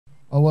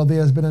Well,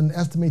 there has been an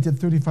estimated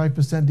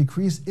 35%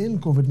 decrease in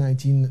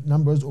COVID-19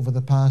 numbers over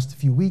the past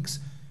few weeks.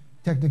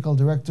 Technical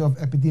Director of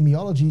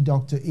Epidemiology,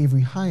 Dr.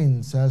 Avery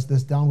Hinds, says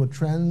this downward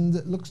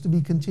trend looks to be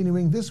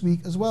continuing this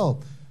week as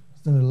well.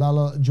 Sunil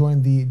Lalla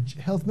joined the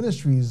Health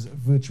Ministry's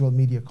virtual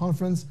media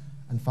conference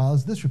and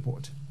files this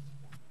report.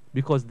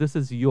 Because this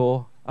is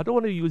your, I don't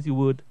want to use the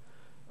word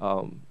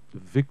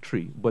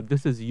victory, but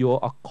this is your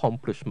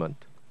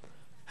accomplishment.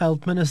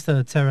 Health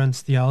Minister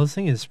Terence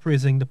Dialsing is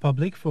praising the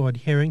public for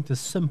adhering to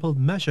simple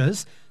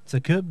measures to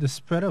curb the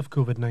spread of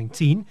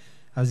COVID-19,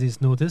 as he's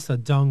noticed a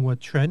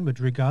downward trend with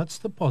regards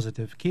to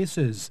positive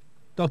cases.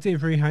 Dr.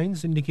 Avery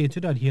Hinds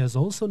indicated that he has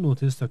also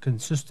noticed a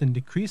consistent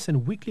decrease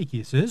in weekly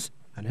cases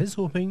and is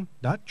hoping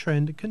that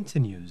trend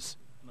continues.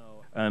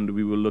 And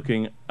we were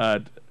looking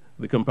at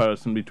the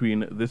comparison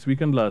between this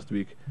week and last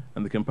week,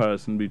 and the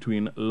comparison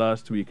between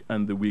last week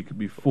and the week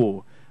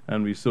before.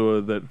 And we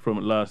saw that from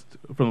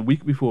the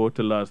week before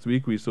to last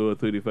week, we saw a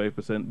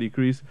 35%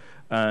 decrease,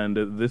 and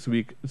this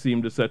week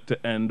seemed set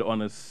to end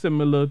on a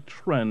similar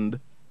trend.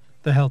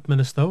 The Health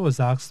Minister was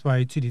asked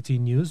by TDT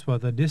News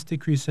whether this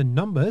decrease in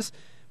numbers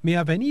may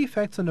have any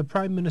effect on the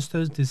Prime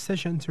Minister's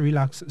decision to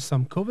relax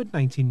some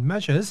COVID-19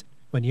 measures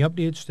when he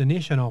updates the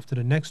nation after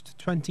the next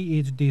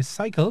 28-day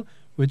cycle,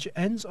 which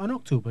ends on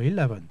October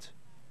 11th.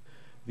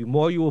 The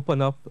more you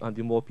open up and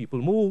the more people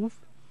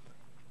move,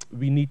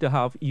 we need to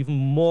have even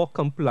more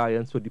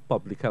compliance with the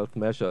public health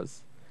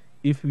measures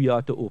if we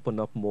are to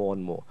open up more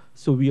and more.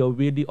 So we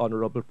await the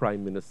Honourable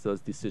Prime Minister's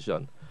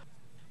decision.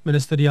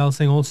 Minister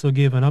Dialsing also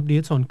gave an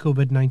update on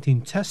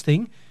COVID-19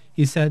 testing.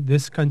 He said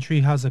this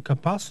country has a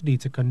capacity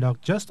to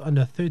conduct just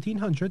under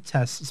 1,300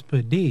 tests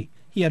per day.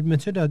 He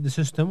admitted that the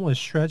system was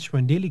stretched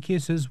when daily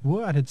cases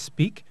were at its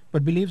peak,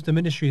 but believes the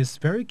ministry is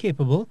very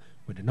capable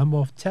with the number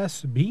of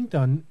tests being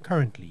done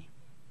currently.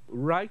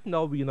 Right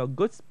now, we're in a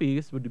good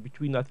space with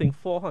between, I think,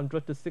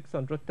 400 to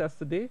 600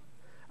 tests a day,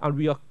 and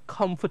we are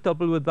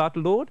comfortable with that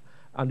load.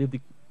 And if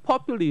the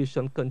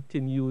population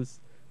continues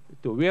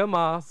to wear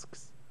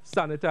masks,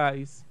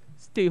 sanitize,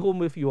 stay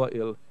home if you are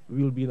ill,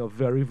 we'll be in a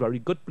very, very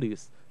good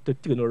place to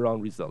turn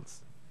around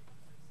results.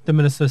 The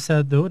minister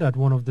said, though, that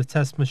one of the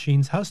test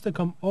machines has to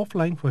come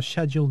offline for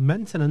scheduled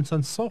maintenance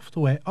and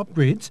software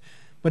upgrades,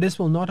 but this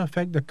will not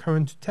affect the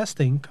current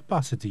testing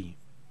capacity.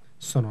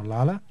 Sunil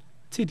Lalla,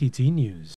 TDT News.